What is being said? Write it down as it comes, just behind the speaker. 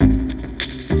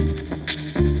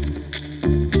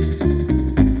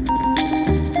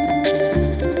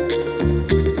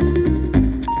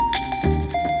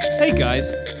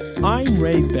I'm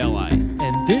Ray Belli,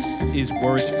 and this is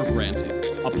Words for Granted,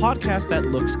 a podcast that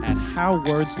looks at how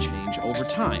words change over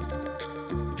time.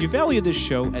 If you value this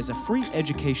show as a free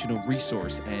educational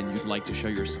resource and you'd like to show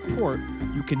your support,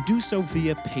 you can do so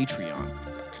via Patreon.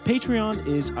 Patreon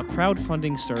is a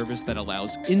crowdfunding service that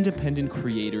allows independent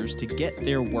creators to get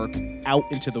their work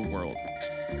out into the world.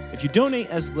 If you donate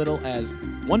as little as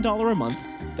 $1 a month,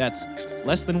 that's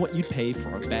less than what you'd pay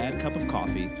for a bad cup of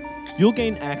coffee, you'll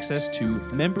gain access to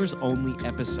members-only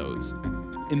episodes.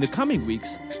 In the coming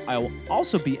weeks, I'll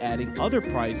also be adding other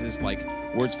prizes like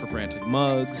Words for Granted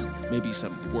mugs, maybe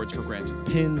some Words for Granted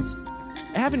pins.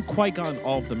 I haven't quite gotten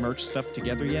all of the merch stuff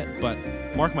together yet, but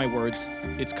mark my words,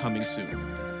 it's coming soon.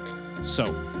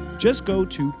 So, just go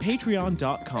to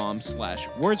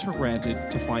patreon.com/wordsforgranted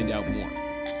to find out more.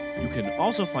 You can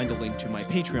also find a link to my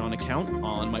Patreon account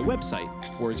on my website,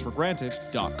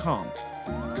 wordsforgranted.com.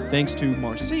 Thanks to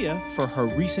Marcia for her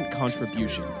recent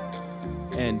contribution.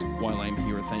 And while I'm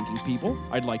here thanking people,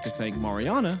 I'd like to thank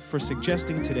Mariana for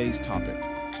suggesting today's topic.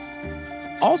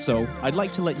 Also, I'd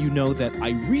like to let you know that I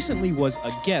recently was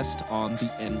a guest on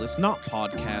the Endless Knot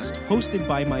podcast hosted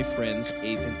by my friends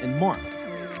Avon and Mark.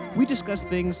 We discuss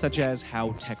things such as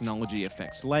how technology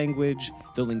affects language,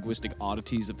 the linguistic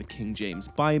oddities of the King James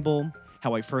Bible,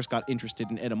 how I first got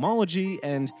interested in etymology,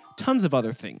 and tons of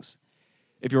other things.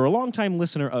 If you're a longtime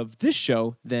listener of this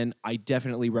show, then I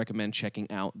definitely recommend checking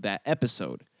out that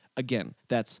episode. Again,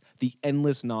 that's the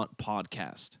Endless Knot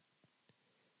podcast.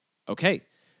 Okay,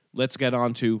 let's get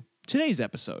on to today's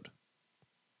episode.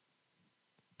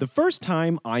 The first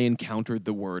time I encountered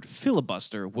the word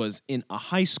filibuster was in a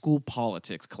high school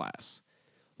politics class.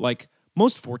 Like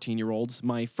most 14-year-olds,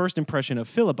 my first impression of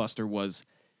filibuster was,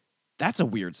 that's a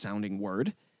weird sounding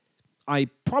word. I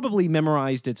probably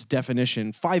memorized its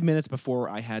definition 5 minutes before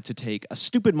I had to take a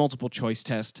stupid multiple choice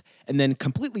test, and then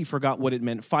completely forgot what it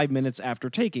meant 5 minutes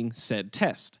after taking said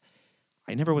test.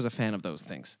 I never was a fan of those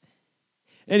things.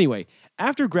 Anyway,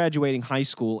 after graduating high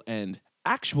school and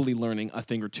actually learning a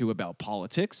thing or two about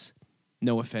politics,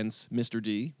 no offense, Mr.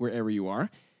 D, wherever you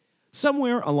are,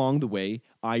 somewhere along the way,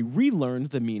 I relearned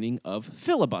the meaning of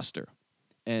filibuster,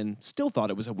 and still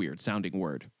thought it was a weird-sounding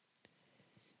word.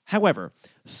 However,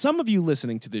 some of you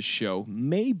listening to this show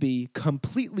may be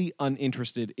completely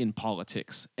uninterested in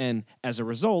politics, and as a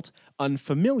result,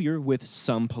 unfamiliar with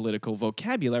some political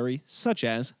vocabulary, such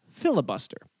as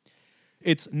filibuster.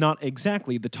 It's not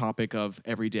exactly the topic of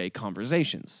everyday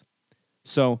conversations.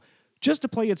 So, just to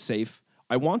play it safe,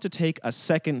 I want to take a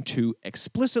second to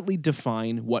explicitly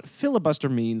define what filibuster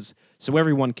means so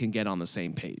everyone can get on the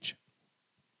same page.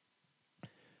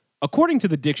 According to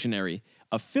the dictionary,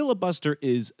 a filibuster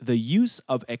is the use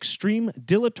of extreme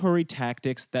dilatory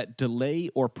tactics that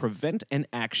delay or prevent an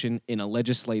action in a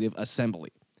legislative assembly.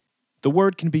 The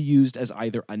word can be used as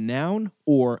either a noun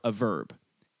or a verb.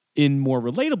 In more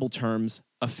relatable terms,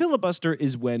 a filibuster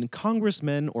is when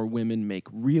congressmen or women make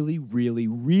really, really,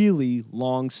 really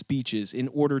long speeches in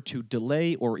order to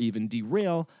delay or even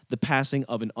derail the passing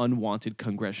of an unwanted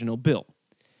congressional bill.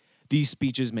 These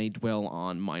speeches may dwell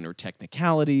on minor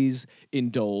technicalities,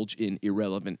 indulge in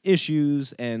irrelevant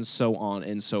issues, and so on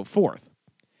and so forth.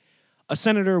 A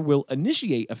senator will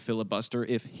initiate a filibuster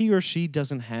if he or she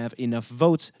doesn't have enough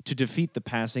votes to defeat the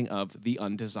passing of the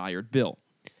undesired bill.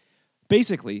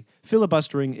 Basically,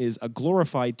 filibustering is a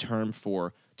glorified term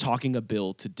for talking a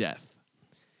bill to death.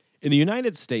 In the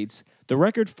United States, the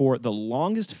record for the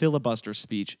longest filibuster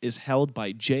speech is held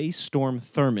by J. Storm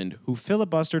Thurmond, who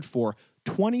filibustered for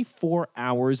 24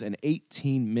 hours and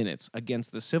 18 minutes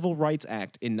against the Civil Rights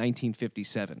Act in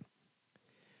 1957.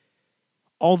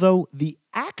 Although the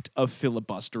act of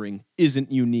filibustering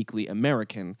isn't uniquely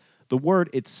American, the word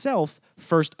itself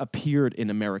first appeared in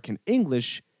American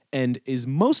English and is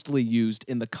mostly used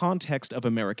in the context of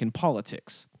American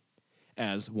politics.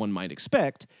 As one might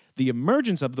expect, the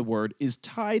emergence of the word is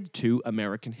tied to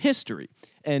American history,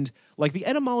 and like the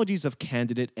etymologies of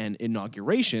candidate and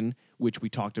inauguration, which we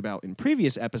talked about in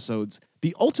previous episodes,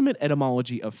 the ultimate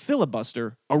etymology of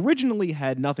filibuster originally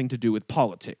had nothing to do with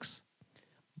politics.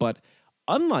 But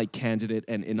unlike candidate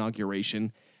and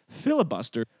inauguration,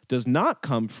 filibuster does not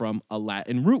come from a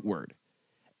Latin root word.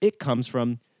 It comes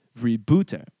from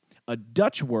vrijbuter, a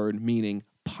Dutch word meaning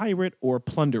pirate or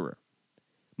plunderer.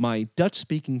 My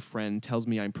Dutch-speaking friend tells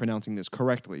me I'm pronouncing this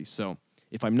correctly, so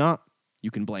if I'm not,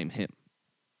 you can blame him.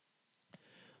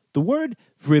 The word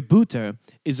vrijbuter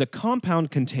is a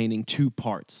compound containing two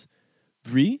parts.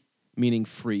 Vrij, meaning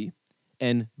free,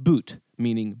 and boot,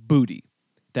 meaning booty.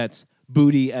 That's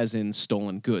booty as in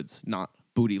stolen goods, not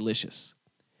bootylicious.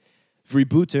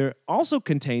 Vrijbuter also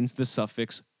contains the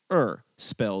suffix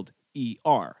spelled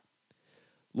er.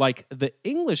 Like the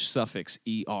English suffix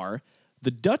er,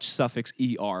 the Dutch suffix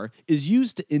er is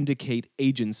used to indicate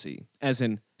agency, as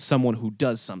in someone who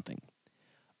does something.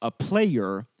 A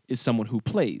player is someone who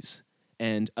plays,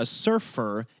 and a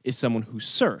surfer is someone who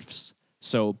surfs.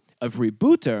 So a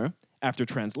vrijbuiter, after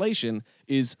translation,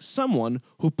 is someone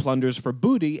who plunders for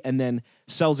booty and then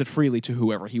sells it freely to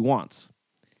whoever he wants.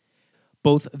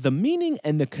 Both the meaning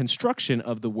and the construction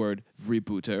of the word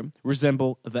vrijbuiter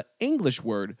resemble the English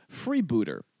word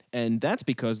freebooter, and that's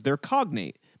because they're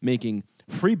cognate, making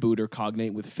freebooter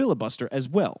cognate with filibuster as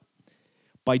well.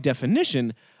 By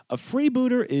definition, a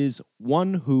freebooter is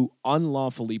one who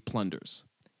unlawfully plunders.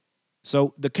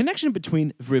 So the connection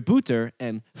between vrijbuiter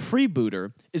and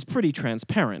freebooter is pretty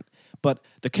transparent, but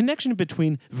the connection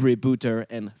between vrijbuiter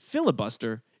and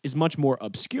filibuster is much more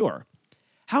obscure.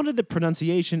 How did the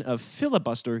pronunciation of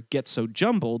filibuster get so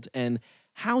jumbled, and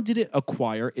how did it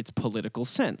acquire its political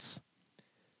sense?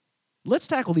 Let's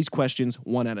tackle these questions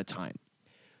one at a time.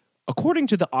 According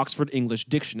to the Oxford English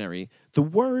Dictionary, the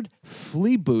word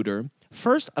freebooter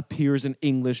first appears in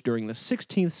English during the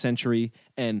 16th century,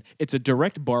 and it's a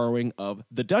direct borrowing of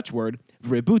the Dutch word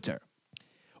vrijbuiter.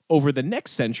 Over the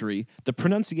next century, the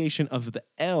pronunciation of the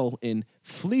L in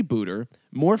vlijbuiter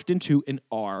morphed into an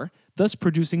R, thus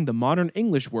producing the modern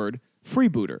English word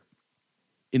freebooter.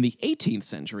 In the 18th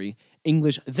century,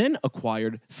 English then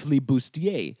acquired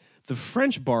flibustier, the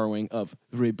French borrowing of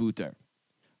vrijbuiter.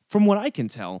 From what I can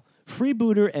tell,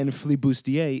 freebooter and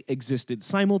flibustier existed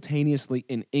simultaneously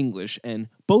in English, and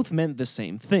both meant the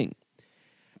same thing.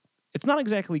 It's not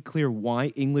exactly clear why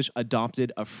English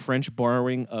adopted a French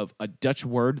borrowing of a Dutch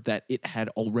word that it had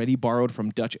already borrowed from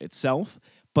Dutch itself,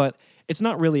 but it's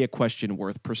not really a question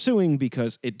worth pursuing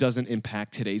because it doesn't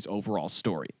impact today's overall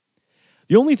story.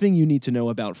 The only thing you need to know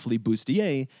about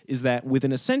flibustier is that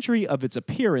within a century of its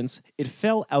appearance, it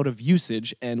fell out of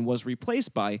usage and was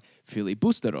replaced by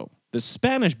filibustero, the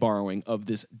Spanish borrowing of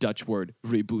this Dutch word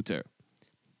vrijbuiter.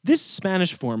 This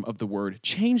Spanish form of the word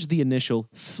changed the initial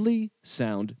fli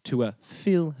sound to a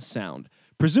fil sound,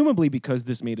 presumably because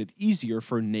this made it easier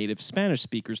for native Spanish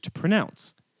speakers to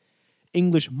pronounce.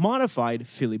 English modified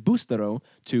filibustero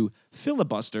to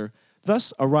filibuster,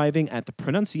 thus arriving at the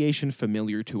pronunciation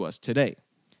familiar to us today.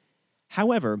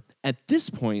 However, at this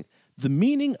point, the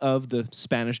meaning of the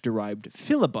Spanish-derived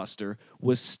filibuster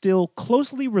was still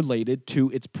closely related to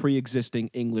its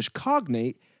pre-existing English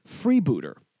cognate,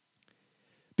 freebooter.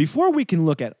 Before we can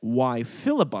look at why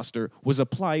filibuster was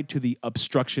applied to the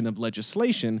obstruction of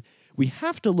legislation, we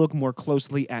have to look more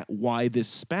closely at why this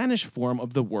Spanish form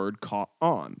of the word caught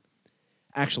on.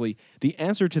 Actually, the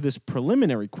answer to this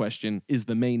preliminary question is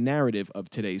the main narrative of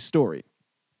today's story.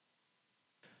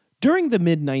 During the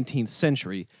mid-19th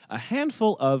century, a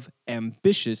handful of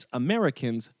ambitious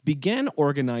Americans began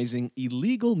organizing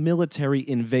illegal military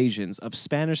invasions of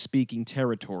Spanish-speaking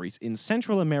territories in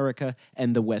Central America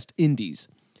and the West Indies.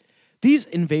 These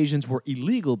invasions were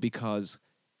illegal because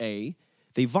A.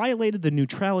 They violated the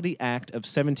Neutrality Act of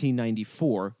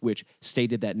 1794, which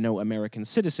stated that no American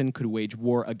citizen could wage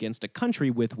war against a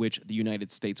country with which the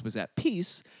United States was at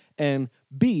peace, and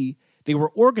B. They were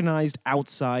organized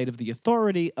outside of the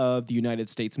authority of the United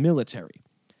States military.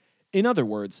 In other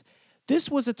words, this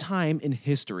was a time in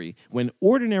history when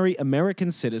ordinary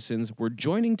American citizens were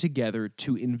joining together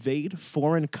to invade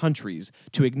foreign countries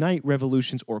to ignite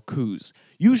revolutions or coups,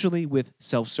 usually with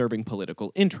self-serving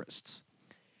political interests.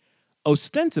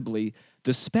 Ostensibly,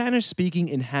 the Spanish-speaking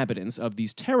inhabitants of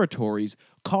these territories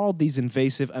called these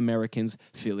invasive Americans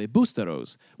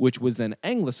filibusteros, which was then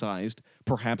anglicized,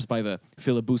 perhaps by the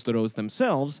filibusteros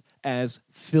themselves, as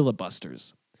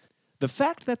filibusters. The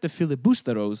fact that the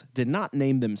filibusteros did not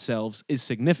name themselves is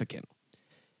significant.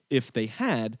 If they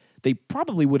had, they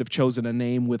probably would have chosen a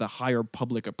name with a higher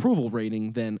public approval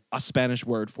rating than a Spanish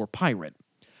word for pirate.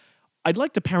 I'd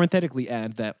like to parenthetically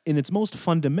add that, in its most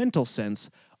fundamental sense,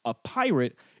 a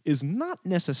pirate is not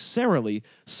necessarily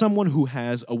someone who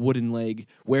has a wooden leg,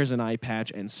 wears an eye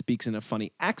patch, and speaks in a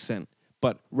funny accent,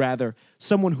 but rather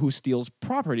someone who steals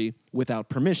property without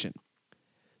permission.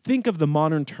 Think of the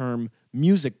modern term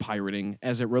music pirating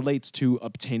as it relates to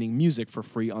obtaining music for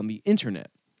free on the internet.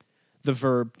 The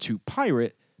verb to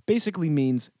pirate basically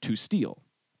means to steal.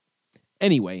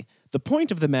 Anyway, the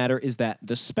point of the matter is that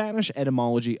the Spanish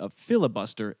etymology of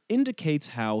filibuster indicates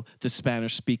how the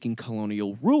Spanish-speaking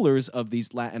colonial rulers of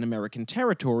these Latin American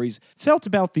territories felt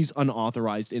about these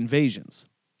unauthorized invasions.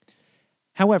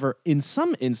 However, in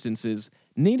some instances,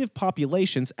 native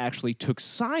populations actually took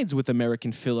sides with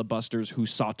American filibusters who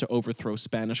sought to overthrow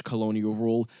Spanish colonial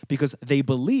rule because they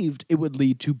believed it would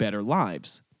lead to better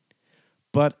lives.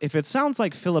 But if it sounds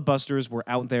like filibusters were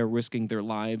out there risking their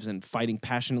lives and fighting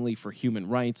passionately for human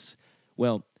rights,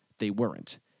 well, they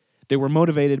weren't. They were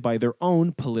motivated by their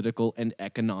own political and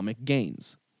economic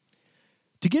gains.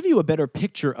 To give you a better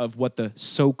picture of what the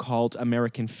so-called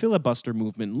American filibuster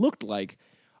movement looked like,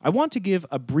 I want to give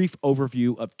a brief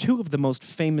overview of two of the most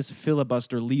famous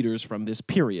filibuster leaders from this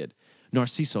period,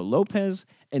 Narciso Lopez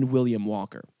and William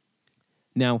Walker.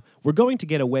 Now, we're going to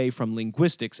get away from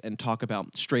linguistics and talk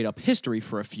about straight-up history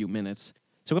for a few minutes,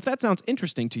 so if that sounds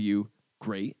interesting to you,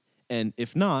 great, and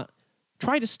if not,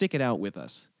 try to stick it out with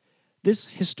us. This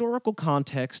historical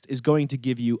context is going to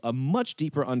give you a much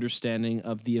deeper understanding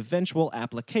of the eventual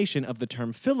application of the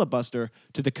term filibuster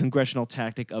to the congressional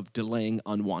tactic of delaying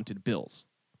unwanted bills.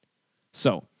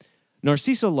 So,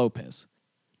 Narciso Lopez.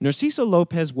 Narciso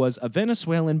Lopez was a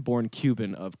Venezuelan-born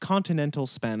Cuban of continental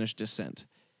Spanish descent.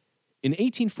 In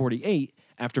 1848,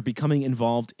 after becoming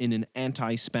involved in an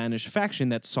anti-Spanish faction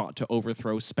that sought to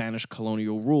overthrow Spanish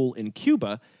colonial rule in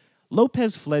Cuba,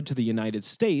 Lopez fled to the United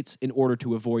States in order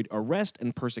to avoid arrest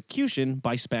and persecution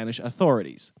by Spanish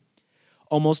authorities.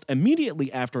 Almost immediately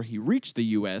after he reached the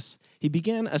U.S., he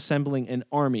began assembling an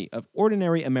army of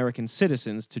ordinary American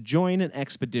citizens to join an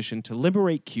expedition to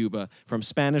liberate Cuba from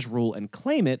Spanish rule and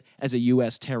claim it as a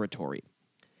U.S. territory.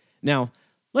 Now,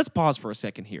 let's pause for a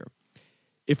second here.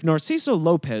 If Narciso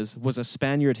Lopez was a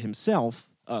Spaniard himself,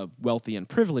 a wealthy and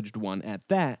privileged one at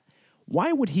that,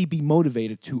 why would he be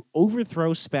motivated to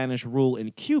overthrow Spanish rule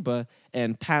in Cuba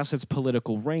and pass its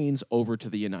political reins over to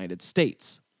the United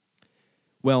States?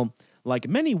 Well, like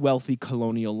many wealthy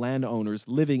colonial landowners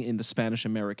living in the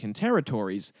Spanish-American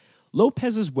territories,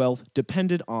 Lopez's wealth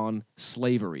depended on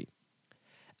slavery.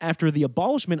 After the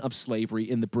abolishment of slavery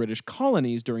in the British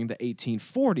colonies during the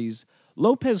 1840s,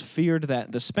 Lopez feared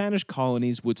that the Spanish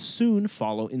colonies would soon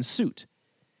follow in suit.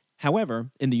 However,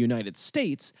 in the United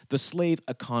States, the slave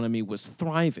economy was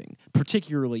thriving,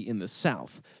 particularly in the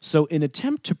South. So in an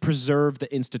attempt to preserve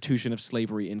the institution of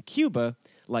slavery in Cuba,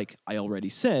 like I already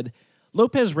said,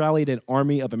 Lopez rallied an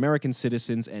army of American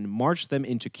citizens and marched them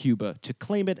into Cuba to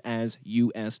claim it as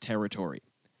U.S. territory.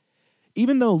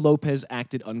 Even though Lopez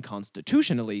acted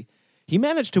unconstitutionally, he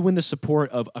managed to win the support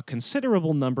of a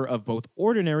considerable number of both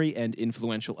ordinary and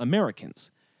influential Americans.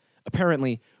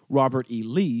 Apparently, Robert E.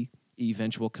 Lee,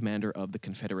 eventual commander of the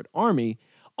Confederate Army,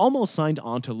 almost signed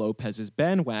on to Lopez's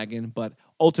bandwagon, but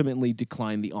ultimately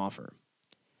declined the offer.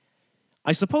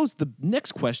 I suppose the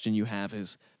next question you have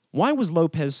is, why was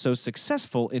Lopez so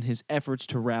successful in his efforts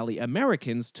to rally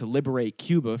Americans to liberate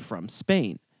Cuba from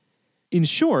Spain? In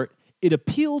short, it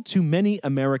appealed to many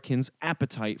Americans'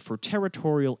 appetite for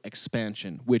territorial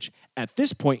expansion, which, at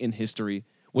this point in history,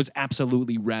 was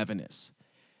absolutely ravenous.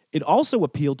 It also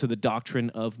appealed to the doctrine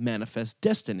of manifest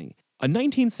destiny, a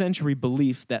 19th century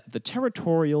belief that the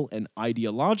territorial and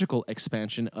ideological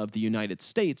expansion of the United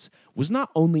States was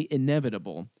not only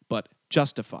inevitable, but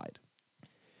justified.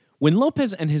 When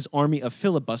Lopez and his army of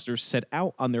filibusters set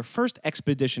out on their first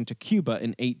expedition to Cuba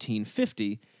in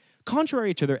 1850,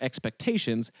 contrary to their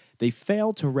expectations, they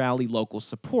failed to rally local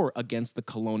support against the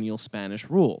colonial Spanish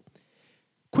rule.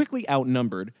 Quickly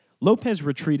outnumbered, Lopez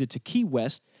retreated to Key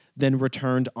West, then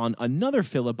returned on another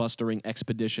filibustering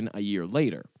expedition a year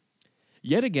later.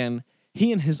 Yet again,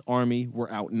 he and his army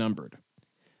were outnumbered.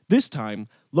 This time,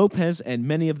 Lopez and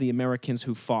many of the Americans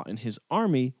who fought in his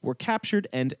army were captured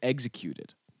and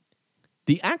executed.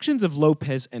 The actions of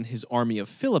Lopez and his army of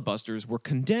filibusters were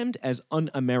condemned as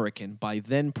un-American by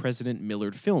then-President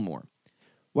Millard Fillmore.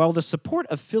 While the support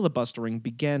of filibustering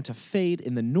began to fade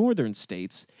in the northern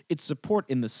states, its support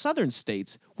in the southern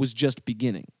states was just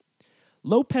beginning.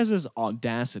 Lopez's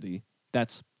audacity,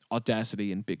 that's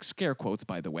audacity in big scare quotes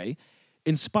by the way,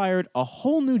 inspired a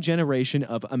whole new generation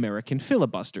of American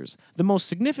filibusters, the most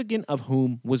significant of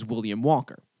whom was William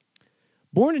Walker.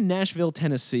 Born in Nashville,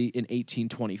 Tennessee in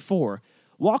 1824,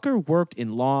 Walker worked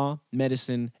in law,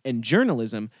 medicine, and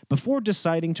journalism before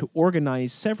deciding to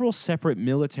organize several separate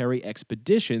military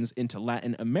expeditions into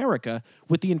Latin America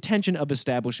with the intention of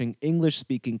establishing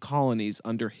English-speaking colonies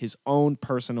under his own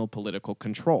personal political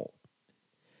control.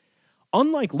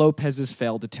 Unlike Lopez's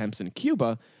failed attempts in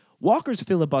Cuba, Walker's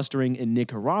filibustering in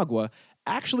Nicaragua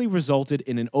actually resulted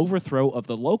in an overthrow of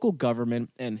the local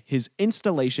government and his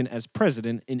installation as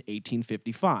president in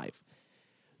 1855.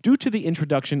 Due to the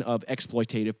introduction of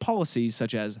exploitative policies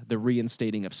such as the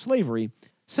reinstating of slavery,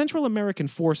 Central American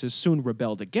forces soon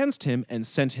rebelled against him and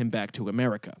sent him back to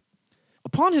America.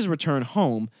 Upon his return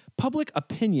home, public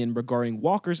opinion regarding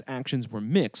Walker's actions were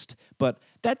mixed, but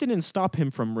that didn't stop him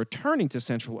from returning to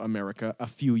Central America a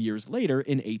few years later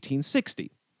in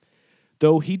 1860.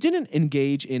 Though he didn't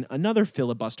engage in another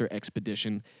filibuster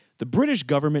expedition, the British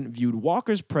government viewed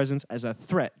Walker's presence as a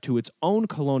threat to its own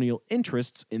colonial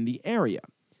interests in the area.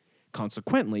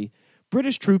 Consequently,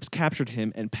 British troops captured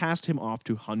him and passed him off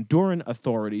to Honduran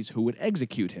authorities who would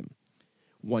execute him.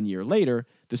 1 year later,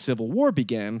 the Civil War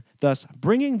began, thus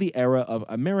bringing the era of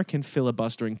American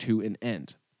filibustering to an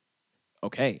end.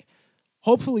 Okay,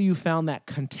 hopefully you found that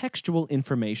contextual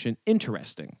information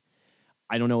interesting.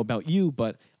 I don't know about you,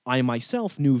 but I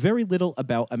myself knew very little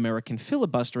about American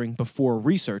filibustering before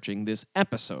researching this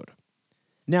episode.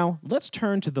 Now, let's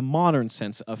turn to the modern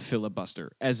sense of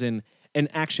filibuster, as in an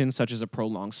action such as a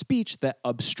prolonged speech that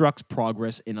obstructs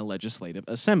progress in a legislative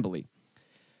assembly.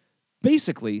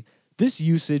 Basically, this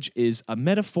usage is a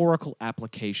metaphorical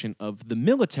application of the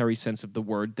military sense of the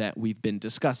word that we've been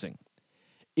discussing.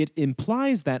 It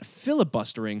implies that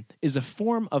filibustering is a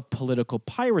form of political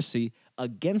piracy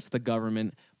against the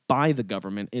government by the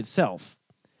government itself.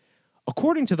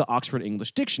 According to the Oxford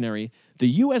English Dictionary, the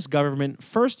U.S. government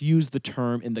first used the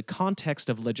term in the context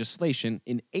of legislation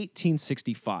in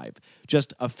 1865,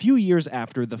 just a few years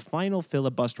after the final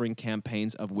filibustering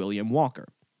campaigns of William Walker.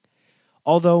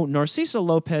 Although Narciso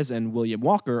Lopez and William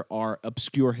Walker are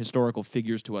obscure historical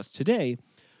figures to us today,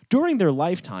 during their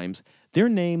lifetimes, their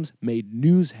names made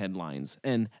news headlines,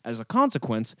 and as a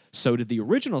consequence, so did the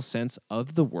original sense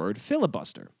of the word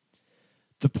filibuster.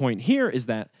 The point here is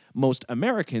that most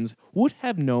Americans would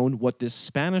have known what this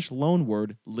Spanish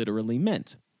loanword literally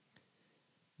meant.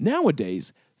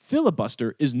 Nowadays,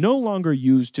 filibuster is no longer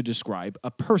used to describe a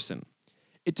person.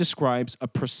 It describes a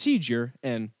procedure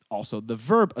and also the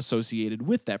verb associated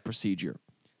with that procedure.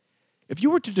 If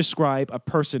you were to describe a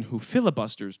person who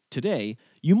filibusters today,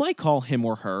 you might call him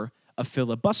or her a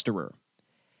filibusterer.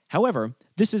 However,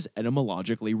 this is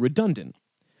etymologically redundant.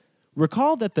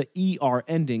 Recall that the ER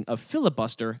ending of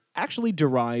filibuster actually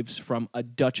derives from a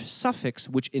Dutch suffix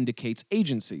which indicates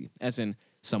agency, as in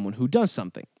someone who does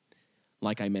something.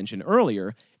 Like I mentioned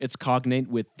earlier, it's cognate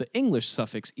with the English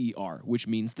suffix ER, which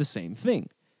means the same thing.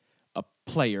 A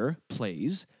player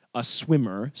plays, a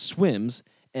swimmer swims,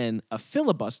 and a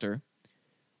filibuster,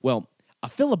 well, a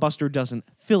filibuster doesn't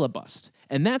filibust,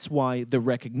 and that's why the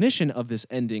recognition of this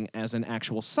ending as an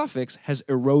actual suffix has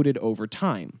eroded over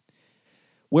time.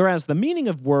 Whereas the meaning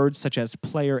of words such as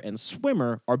player and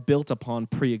swimmer are built upon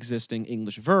pre-existing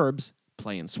English verbs,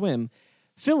 play and swim,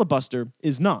 filibuster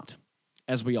is not.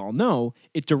 As we all know,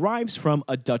 it derives from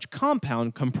a Dutch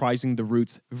compound comprising the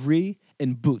roots vri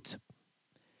and boet.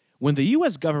 When the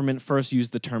U.S. government first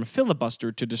used the term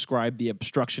filibuster to describe the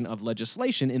obstruction of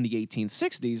legislation in the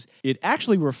 1860s, it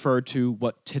actually referred to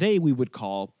what today we would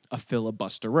call a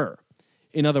filibusterer.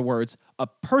 In other words, a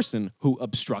person who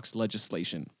obstructs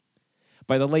legislation.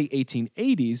 By the late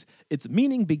 1880s, its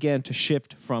meaning began to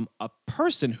shift from a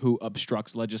person who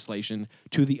obstructs legislation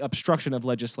to the obstruction of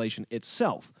legislation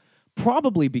itself,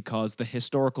 probably because the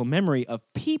historical memory of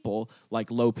people like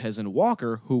Lopez and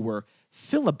Walker, who were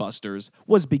filibusters,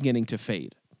 was beginning to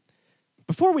fade.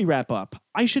 Before we wrap up,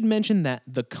 I should mention that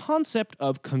the concept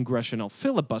of congressional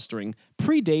filibustering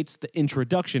predates the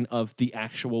introduction of the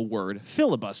actual word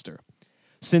filibuster.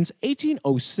 Since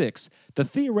 1806, the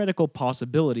theoretical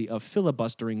possibility of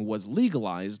filibustering was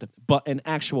legalized, but an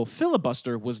actual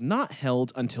filibuster was not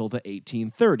held until the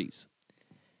 1830s.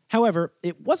 However,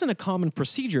 it wasn't a common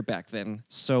procedure back then,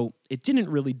 so it didn't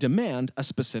really demand a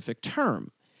specific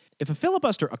term. If a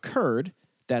filibuster occurred,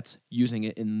 that's using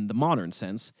it in the modern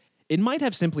sense, it might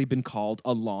have simply been called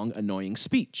a long, annoying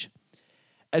speech.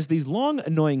 As these long,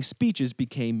 annoying speeches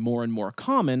became more and more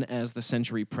common as the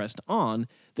century pressed on,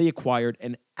 they acquired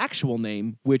an actual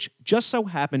name which just so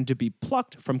happened to be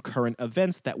plucked from current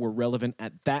events that were relevant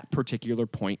at that particular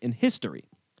point in history.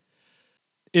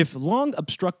 If long,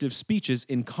 obstructive speeches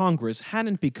in Congress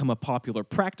hadn't become a popular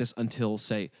practice until,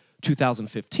 say,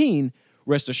 2015,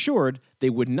 rest assured they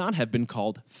would not have been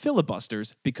called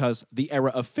filibusters because the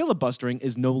era of filibustering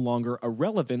is no longer a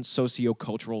relevant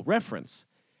socio-cultural reference.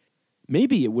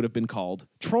 Maybe it would have been called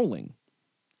trolling.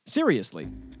 Seriously.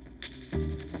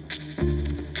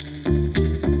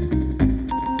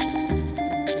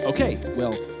 Okay,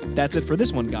 well, that's it for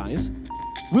this one, guys.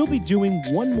 We'll be doing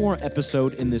one more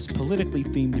episode in this politically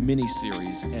themed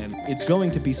mini-series, and it's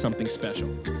going to be something special.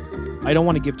 I don't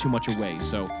want to give too much away,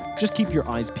 so just keep your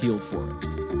eyes peeled for it.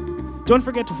 Don't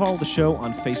forget to follow the show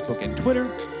on Facebook and Twitter.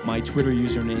 My Twitter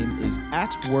username is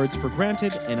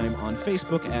 @WordsForGranted, and I'm on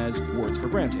Facebook as Words for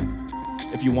Granted.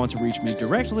 If you want to reach me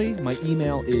directly, my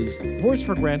email is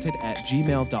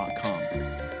wordsforgranted@gmail.com.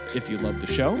 If you love the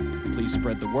show, please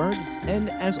spread the word, and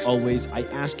as always, I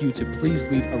ask you to please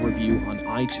leave a review on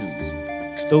iTunes.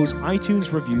 Those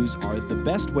iTunes reviews are the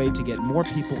best way to get more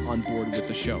people on board with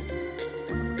the show.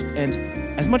 And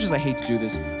as much as I hate to do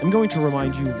this, I'm going to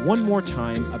remind you one more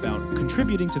time about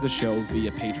contributing to the show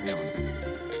via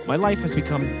Patreon. My life has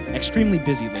become extremely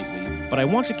busy lately, but I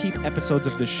want to keep episodes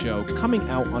of this show coming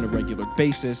out on a regular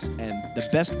basis, and the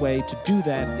best way to do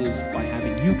that is by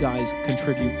having you guys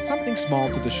contribute something small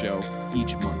to the show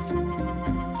each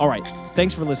month. All right,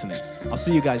 thanks for listening. I'll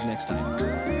see you guys next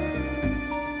time.